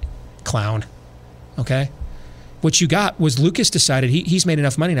absolute. Clown. Okay? What you got was Lucas decided he's made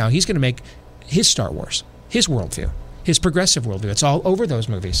enough money now. He's going to make his Star Wars, his worldview, his progressive worldview. It's all over those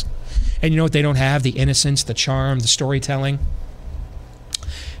movies. And you know what they don't have? The innocence, the charm, the storytelling.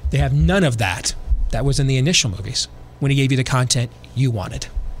 They have none of that. That was in the initial movies when he gave you the content you wanted.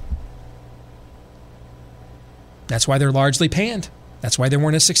 That's why they're largely panned. That's why they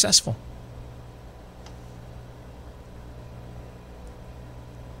weren't as successful.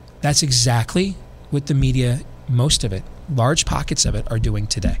 That's exactly what the media, most of it, large pockets of it, are doing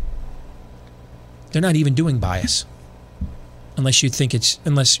today. They're not even doing bias. Unless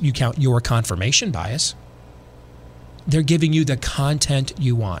you count your confirmation bias. They're giving you the content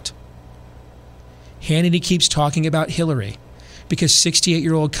you want. Hannity keeps talking about Hillary because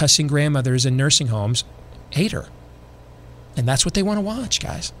 68-year-old cussing grandmothers in nursing homes hate her. And that's what they want to watch,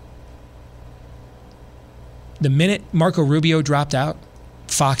 guys. The minute Marco Rubio dropped out,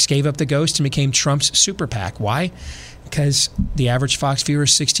 Fox gave up the ghost and became Trump's super PAC. Why? Because the average Fox viewer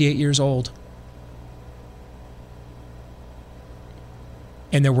is 68 years old.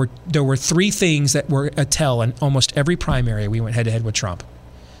 And there were three things that were a tell in almost every primary we went head-to-head with Trump.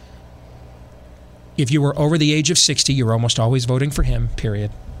 If you were over the age of 60, you were almost always voting for him,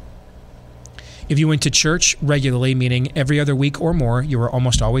 period. If you went to church regularly, meaning every other week or more, you were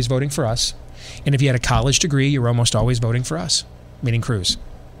almost always voting for us. And if you had a college degree, you were almost always voting for us, meaning Cruz.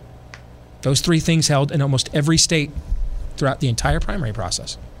 Those three things held in almost every state throughout the entire primary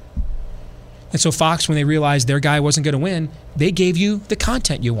process. And so Fox, when they realized their guy wasn't going to win, they gave you the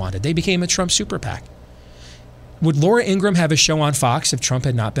content you wanted. They became a Trump super PAC. Would Laura Ingraham have a show on Fox if Trump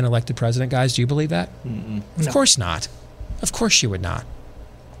had not been elected president, guys? Do you believe that? Of course not. Of course she would not.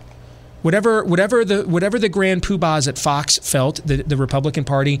 Whatever the grand poobahs at Fox felt the Republican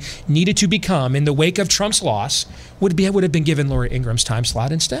Party needed to become in the wake of Trump's loss would have been given Laura Ingraham's time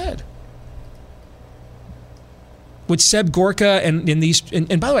slot instead. Would Seb Gorka and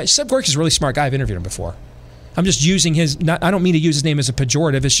by the way, Seb Gorka's a really smart guy. I've interviewed him before. I'm just using I don't mean to use his name as a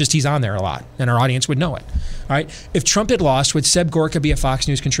pejorative. It's just he's on there a lot, and our audience would know it. All right. If Trump had lost, would Seb Gorka be a Fox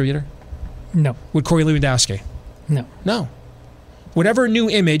News contributor? No. Would Corey Lewandowski? No. No. Whatever new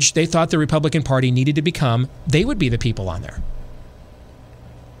image they thought the Republican Party needed to become, they would be the people on there.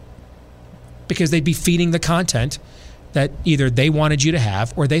 Because they'd be feeding the content that either they wanted you to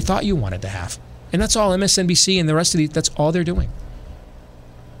have or they thought you wanted to have. And that's all MSNBC and the rest of that's all they're doing.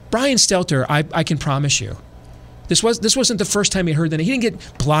 Brian Stelter, I can promise you, this wasn't the first time he heard that. He didn't get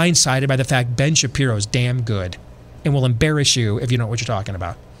blindsided by the fact Ben Shapiro's damn good and will embarrass you if you know what you're talking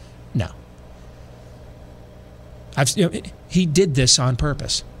about. No. He did this on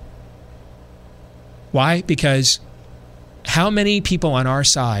purpose. Why? Because how many people on our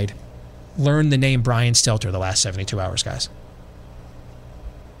side learned the name Brian Stelter the last 72 hours, guys?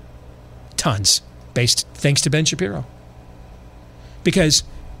 Tons, thanks to Ben Shapiro. Because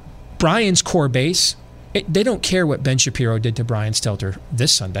Brian's core base, they don't care what Ben Shapiro did to Brian Stelter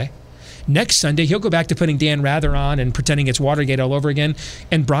this Sunday. Next Sunday, he'll go back to putting Dan Rather on and pretending it's Watergate all over again,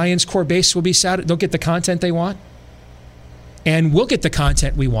 and Brian's core base will be sad. They'll get the content they want. And we'll get the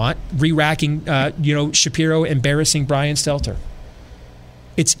content we want, re-racking, Shapiro embarrassing Brian Stelter.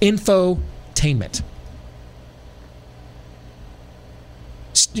 It's infotainment.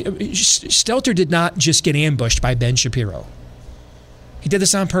 Stelter did not just get ambushed by Ben Shapiro. He did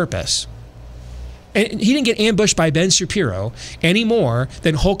this on purpose. And he didn't get ambushed by Ben Shapiro any more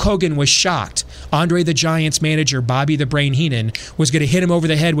than Hulk Hogan was shocked Andre the Giant's manager, Bobby the Brain Heenan, was going to hit him over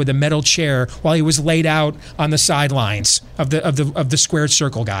the head with a metal chair while he was laid out on the sidelines of the squared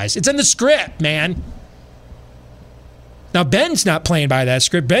circle, guys. It's in the script, man. Now, Ben's not playing by that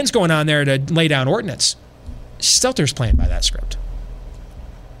script. Ben's going on there to lay down ordnance. Stelter's playing by that script.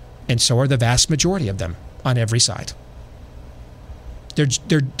 And so are the vast majority of them on every side.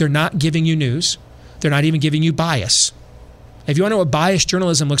 They're not giving you news. They're not even giving you bias. If you want to know what biased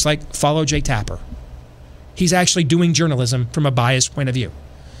journalism looks like, follow Jake Tapper. He's actually doing journalism from a biased point of view.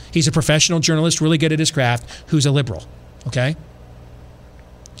 He's a professional journalist, really good at his craft, who's a liberal, okay?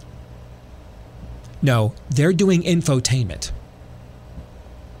 No, they're doing infotainment.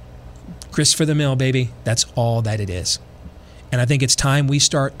 Grist for the mill, baby. That's all that it is. And I think it's time we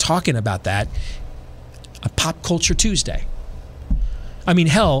start talking about that on Pop Culture Tuesday. I mean,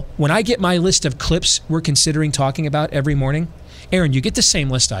 hell, when I get my list of clips we're considering talking about every morning, Aaron, you get the same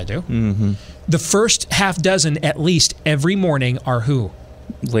list I do. Mm-hmm. The first half dozen, at least, every morning are who?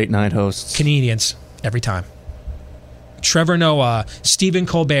 Late night hosts. Comedians, every time. Trevor Noah, Stephen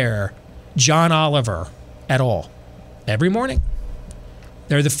Colbert, John Oliver, et al. Every morning.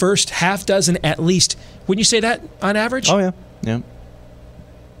 They're the first half dozen, at least. Wouldn't you say that on average? Oh, yeah. Yeah.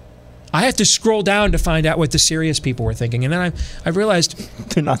 I have to scroll down to find out what the serious people were thinking. And then I realized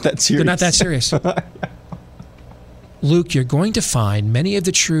they're not that serious. They're not that serious. Luke, you're going to find many of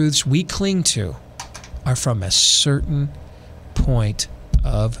the truths we cling to are from a certain point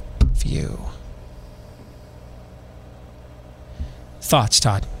of view. Thoughts,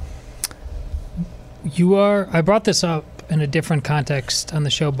 Todd? I brought this up in a different context on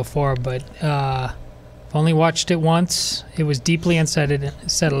the show before, but I've only watched it once. It was deeply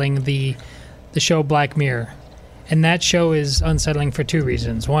unsettling, the show Black Mirror. And that show is unsettling for two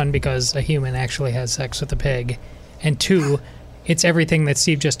reasons. One, because a human actually has sex with a pig. And two, it's everything that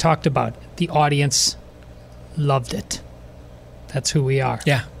Steve just talked about. The audience loved it. That's who we are.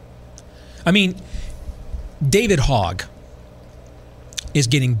 Yeah. I mean, David Hogg is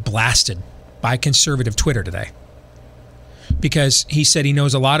getting blasted by conservative Twitter today because he said he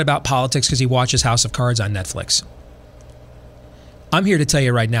knows a lot about politics because he watches House of Cards on Netflix. I'm here to tell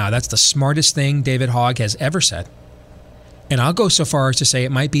you right now, that's the smartest thing David Hogg has ever said. And I'll go so far as to say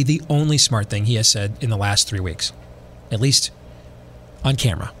it might be the only smart thing he has said in the last 3 weeks, at least on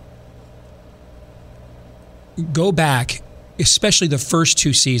camera. Go back, especially the first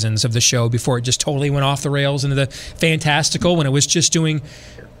 2 seasons of the show before it just totally went off the rails into the fantastical, when it was just doing,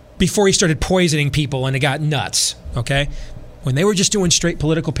 before he started poisoning people and it got nuts, okay? When they were just doing straight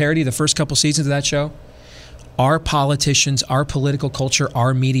political parody the first couple seasons of that show, our politicians, our political culture,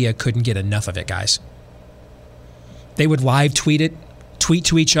 our media couldn't get enough of it, guys. They would live tweet it, tweet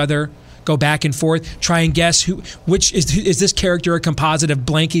to each other, go back and forth, try and guess which is this character a composite of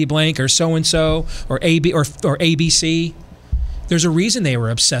blankety blank or so and so or AB or ABC. There's a reason they were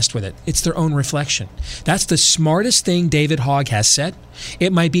obsessed with it. It's their own reflection. That's the smartest thing David Hogg has said.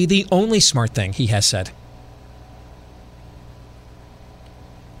 It might be the only smart thing he has said.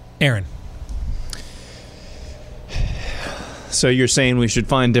 Aaron. So you're saying we should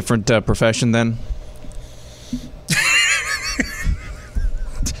find different profession then?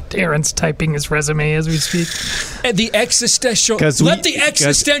 Aaron's typing his resume as we speak. And the existential, let the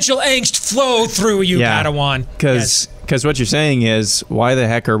existential angst flow through you, Padawan. Because what you're saying is, why the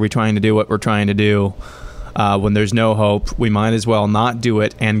heck are we trying to do what we're trying to do when there's no hope? We might as well not do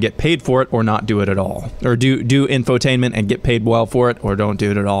it and get paid for it, or not do it at all. Or do infotainment and get paid well for it, or don't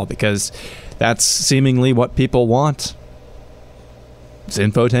do it at all, because that's seemingly what people want. It's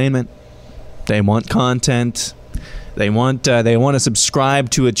infotainment. They want content. They want to subscribe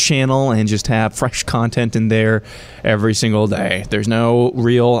to a channel and just have fresh content in there every single day. There's no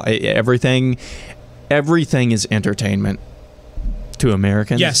real everything is entertainment to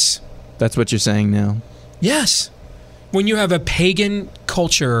Americans. Yes. That's what you're saying now. Yes. When you have a pagan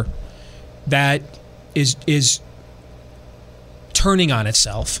culture that is turning on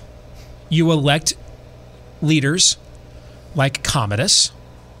itself, you elect leaders like Commodus.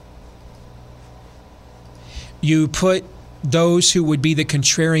 You put those who would be the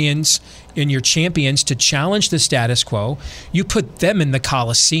contrarians in your champions to challenge the status quo. You put them in the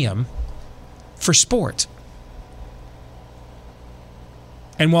Colosseum for sport.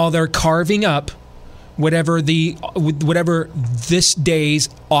 And while they're carving up whatever this day's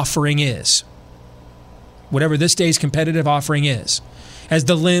offering is, whatever this day's competitive offering is, as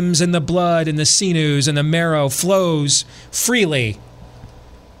the limbs and the blood and the sinews and the marrow flows freely,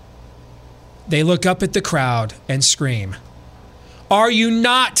 they look up at the crowd and scream, "Are you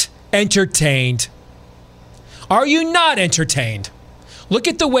not entertained? Are you not entertained?" Look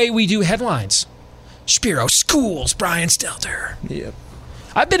at the way we do headlines. Spiro schools Brian Stelter. Yep.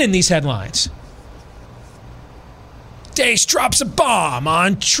 I've been in these headlines. Deace drops a bomb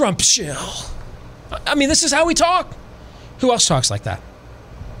on Trump shill. I mean, this is how we talk. Who else talks like that?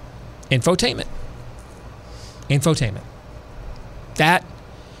 Infotainment.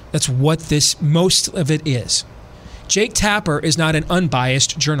 That's what most of it is. Jake Tapper is not an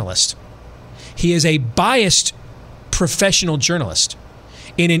unbiased journalist. He is a biased professional journalist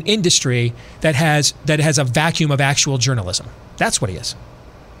in an industry that has a vacuum of actual journalism. That's what he is.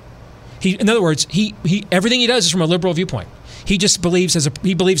 In other words, he everything he does is from a liberal viewpoint. He just believes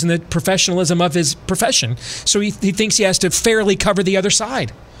he believes in the professionalism of his profession, so he thinks he has to fairly cover the other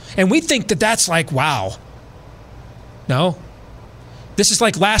side. And we think that that's like, wow. No, This is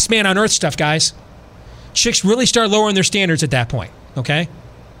like last man on earth stuff, guys. Chicks really start lowering their standards at that point, okay?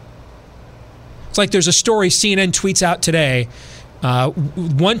 It's like there's a story CNN tweets out today.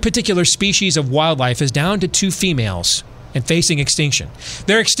 One particular species of wildlife is down to 2 females and facing extinction.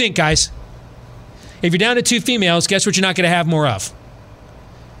 They're extinct, guys. If you're down to 2 females, guess what you're not going to have more of?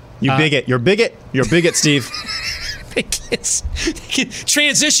 You bigot. You're bigot. You're bigot, Steve.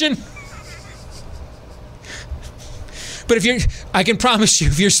 Transition. But I can promise you,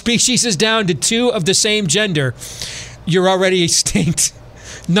 if your species is down to 2 of the same gender, you're already extinct.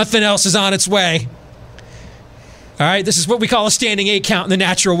 Nothing else is on its way. All right, this is what we call a standing 8 count in the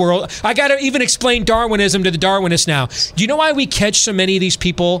natural world. I got to even explain Darwinism to the Darwinists now. Do you know why we catch so many of these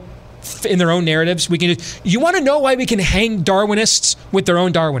people in their own narratives? You want to know why we can hang Darwinists with their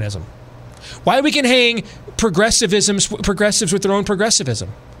own Darwinism? Why we can hang progressives with their own progressivism?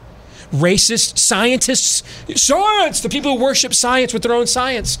 Racist scientists, science, the people who worship science with their own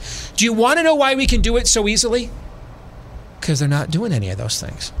science. Do you want to know why we can do it so easily? Because they're not doing any of those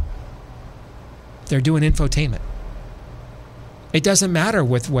things. They're doing infotainment. It doesn't matter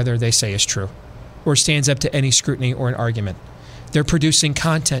with whether they say is true or stands up to any scrutiny or an argument. They're producing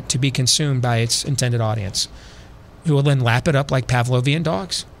content to be consumed by its intended audience, who will then lap it up like Pavlovian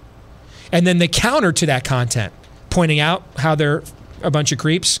dogs. And then the counter to that content, pointing out how they're a bunch of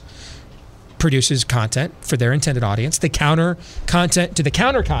creeps, produces content for their intended audience. The counter content to the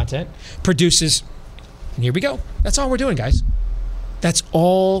counter content produces, and here we go. That's all we're doing, guys. That's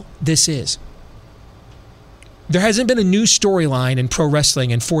all this is. There hasn't been a new storyline in pro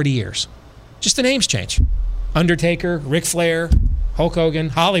wrestling in 40 years. Just the names change. Undertaker, Ric Flair, Hulk Hogan,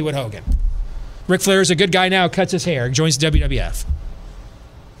 Hollywood Hogan. Ric Flair is a good guy now, cuts his hair, joins the WWF.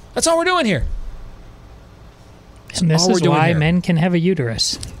 That's all we're doing here. And this is why men can have a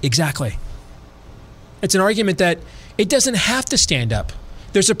uterus. Exactly. It's an argument that it doesn't have to stand up.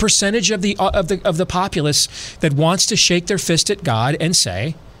 There's a percentage of the populace that wants to shake their fist at God and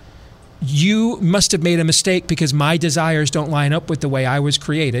say, you must have made a mistake because my desires don't line up with the way I was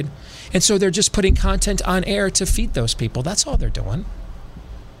created. And so they're just putting content on air to feed those people. That's all they're doing.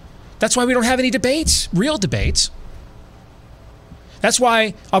 That's why we don't have any debates, real debates. That's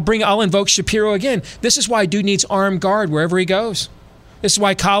why I'll invoke Shapiro again. This is why dude needs armed guard wherever he goes. This is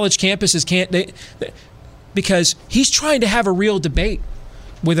why college campuses can't, because he's trying to have a real debate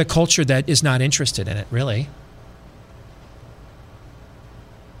with a culture that is not interested in it, really.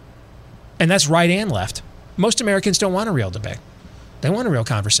 And that's right and left. Most Americans don't want a real debate. They want a real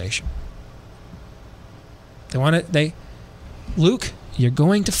conversation. Luke, you're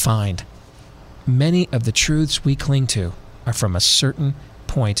going to find many of the truths we cling to are from a certain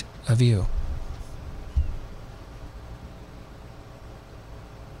point of view.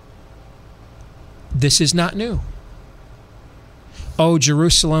 This is not new. Oh,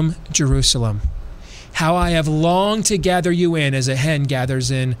 Jerusalem, Jerusalem, how I have longed to gather you in as a hen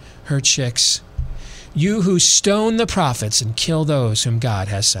gathers in her chicks. You who stone the prophets and kill those whom God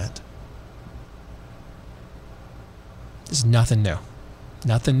has sent. There's nothing new.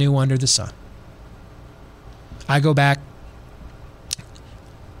 Nothing new under the sun. I go back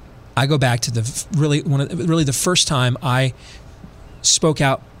to the first time I spoke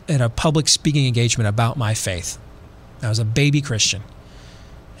out at a public speaking engagement about my faith. I was a baby Christian,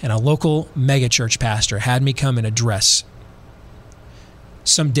 and a local megachurch pastor had me come and address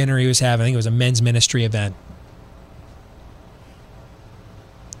some dinner he was having. I think it was a men's ministry event.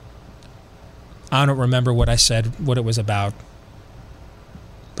 I don't remember what I said, what it was about,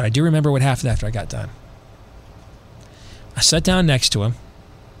 but I do remember what happened after I got done. I sat down next to him,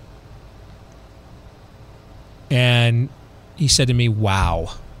 and he said to me,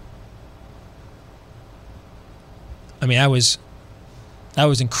 "Wow." I mean, that was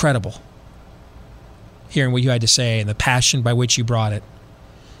incredible, hearing what you had to say and the passion by which you brought it.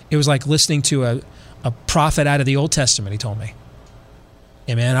 It was like listening to a prophet out of the Old Testament, he told me.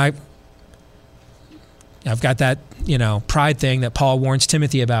 Yeah, man, I've got that, pride thing that Paul warns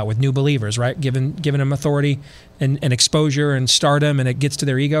Timothy about with new believers, right? Giving them authority and exposure and stardom, and it gets to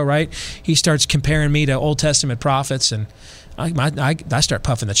their ego, right? He starts comparing me to Old Testament prophets, and I start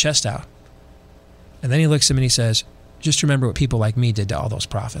puffing the chest out. And then he looks at me and he says, "Just remember what people like me did to all those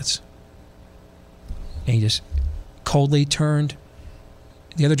prophets." And he just coldly turned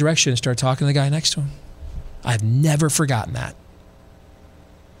the other direction and started talking to the guy next to him. I've never forgotten that.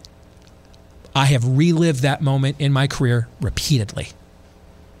 I have relived that moment in my career repeatedly.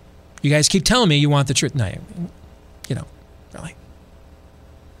 You guys keep telling me you want the truth. No, really.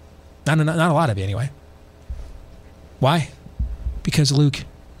 Not a lot of you anyway. Why? Because, Luke,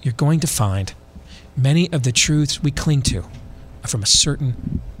 you're going to find many of the truths we cling to from a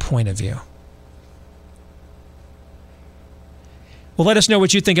certain point of view. Well, let us know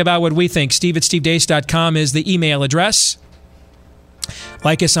what you think about what we think. Steve@stevedeace.com is the email address.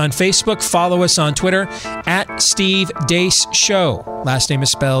 Like us on Facebook. Follow us on Twitter @Steve Deace Show. Last name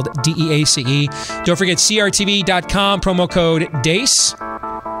is spelled DEACE. Don't forget CRTV.com, promo code DEACE.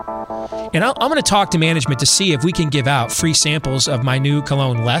 And I'm going to talk to management to see if we can give out free samples of my new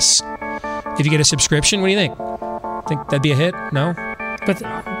cologne, Less. If you get a subscription, what do you think? Think that'd be a hit? No? But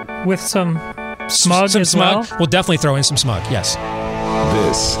with some smug some as smug. well? We'll definitely throw in some smug, yes.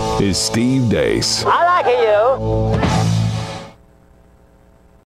 This is Steve Deace. I like you.